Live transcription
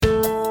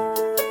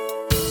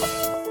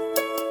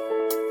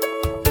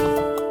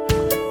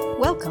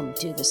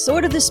to the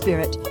Sword of the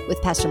Spirit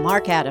with Pastor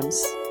Mark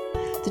Adams.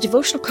 The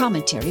devotional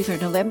commentary for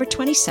November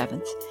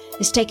 27th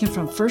is taken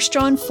from 1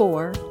 John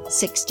 4,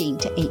 16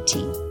 to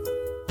 18.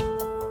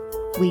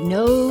 We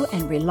know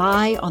and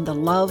rely on the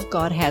love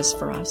God has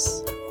for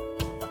us.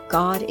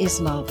 God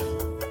is love.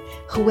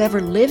 Whoever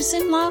lives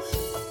in love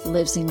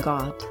lives in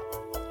God,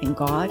 and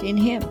God in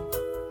him.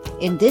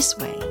 In this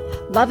way,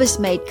 love is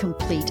made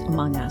complete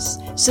among us,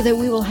 so that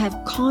we will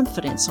have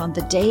confidence on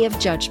the day of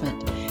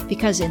judgment,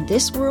 because in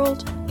this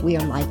world we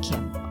are like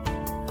him.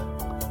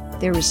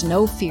 There is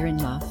no fear in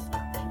love,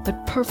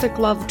 but perfect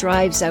love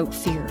drives out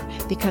fear,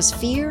 because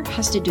fear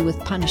has to do with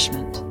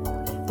punishment.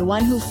 The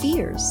one who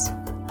fears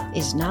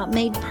is not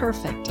made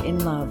perfect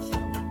in love.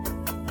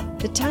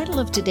 The title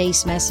of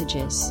today's message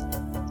is,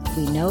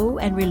 We Know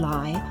and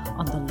Rely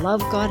on the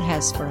Love God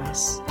Has for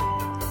Us.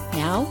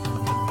 Now,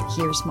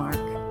 here's Mark.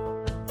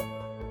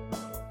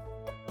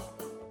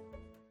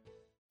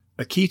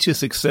 A key to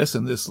success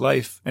in this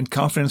life and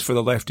confidence for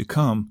the life to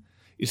come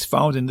is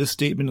found in this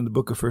statement in the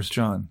book of 1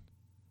 John.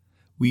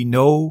 We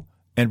know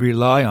and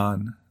rely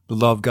on the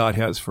love God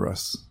has for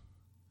us.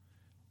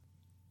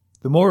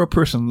 The more a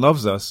person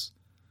loves us,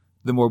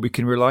 the more we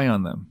can rely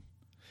on them.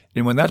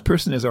 And when that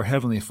person is our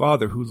Heavenly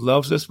Father who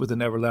loves us with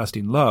an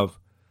everlasting love,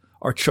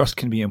 our trust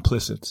can be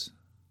implicit.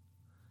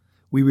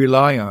 We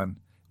rely on,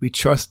 we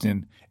trust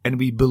in, and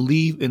we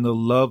believe in the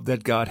love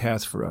that God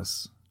has for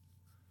us.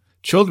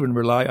 Children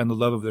rely on the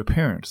love of their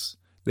parents.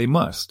 They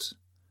must.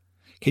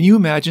 Can you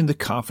imagine the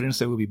confidence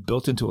that would be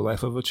built into a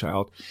life of a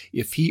child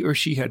if he or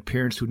she had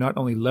parents who not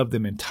only loved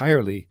them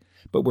entirely,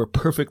 but were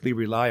perfectly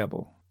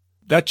reliable?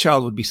 That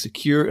child would be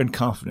secure and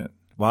confident.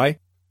 Why?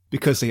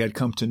 Because they had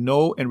come to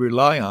know and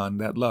rely on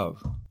that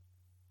love.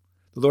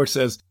 The Lord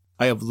says,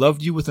 I have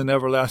loved you with an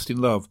everlasting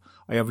love.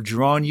 I have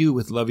drawn you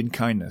with loving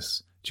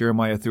kindness.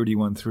 Jeremiah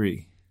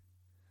 31:3.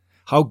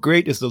 How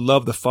great is the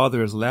love the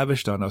Father has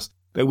lavished on us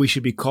that we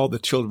should be called the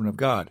children of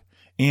God.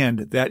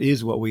 And that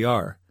is what we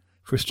are.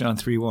 1 John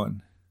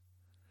 3:1.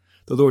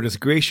 The Lord is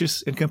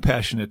gracious and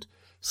compassionate,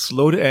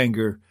 slow to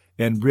anger,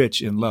 and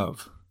rich in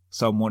love.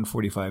 Psalm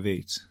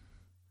 145:8.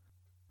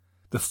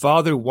 The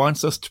Father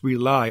wants us to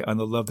rely on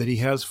the love that he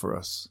has for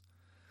us.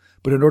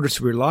 But in order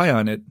to rely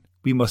on it,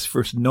 we must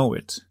first know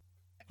it.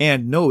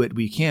 And know it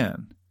we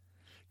can.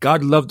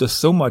 God loved us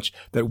so much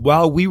that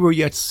while we were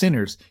yet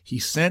sinners, he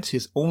sent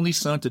his only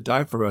Son to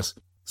die for us,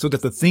 so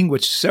that the thing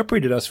which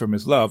separated us from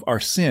his love, our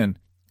sin,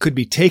 could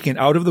be taken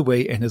out of the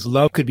way and his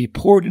love could be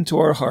poured into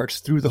our hearts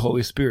through the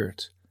Holy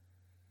Spirit.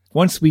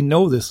 Once we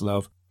know this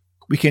love,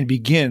 we can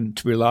begin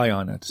to rely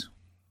on it.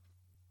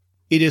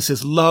 It is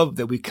his love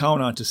that we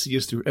count on to see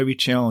us through every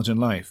challenge in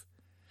life.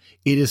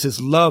 It is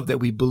his love that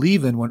we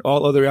believe in when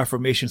all other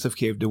affirmations have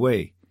caved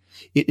away.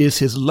 It is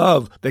his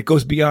love that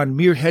goes beyond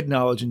mere head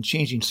knowledge and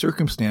changing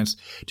circumstance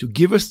to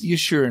give us the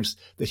assurance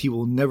that he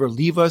will never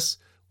leave us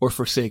or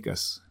forsake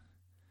us.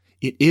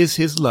 It is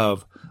his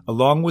love,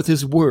 along with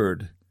his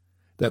word,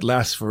 that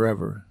lasts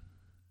forever.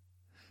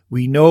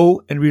 We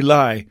know and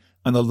rely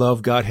on the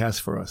love God has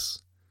for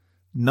us.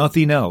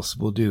 Nothing else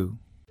will do.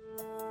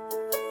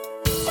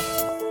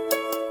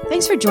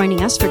 Thanks for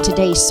joining us for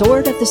today's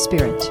Sword of the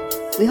Spirit.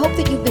 We hope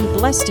that you've been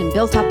blessed and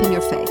built up in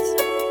your faith.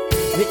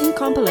 Written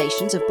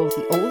compilations of both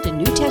the Old and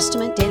New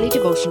Testament daily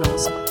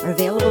devotionals are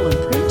available in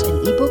print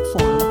and ebook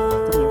form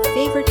from your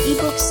favorite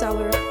ebook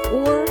seller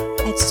or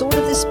at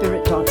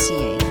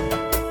swordofthespirit.ca.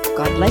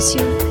 God bless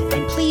you,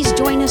 and please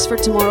join us for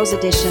tomorrow's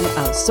edition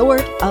of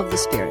Sword of the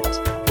Spirit.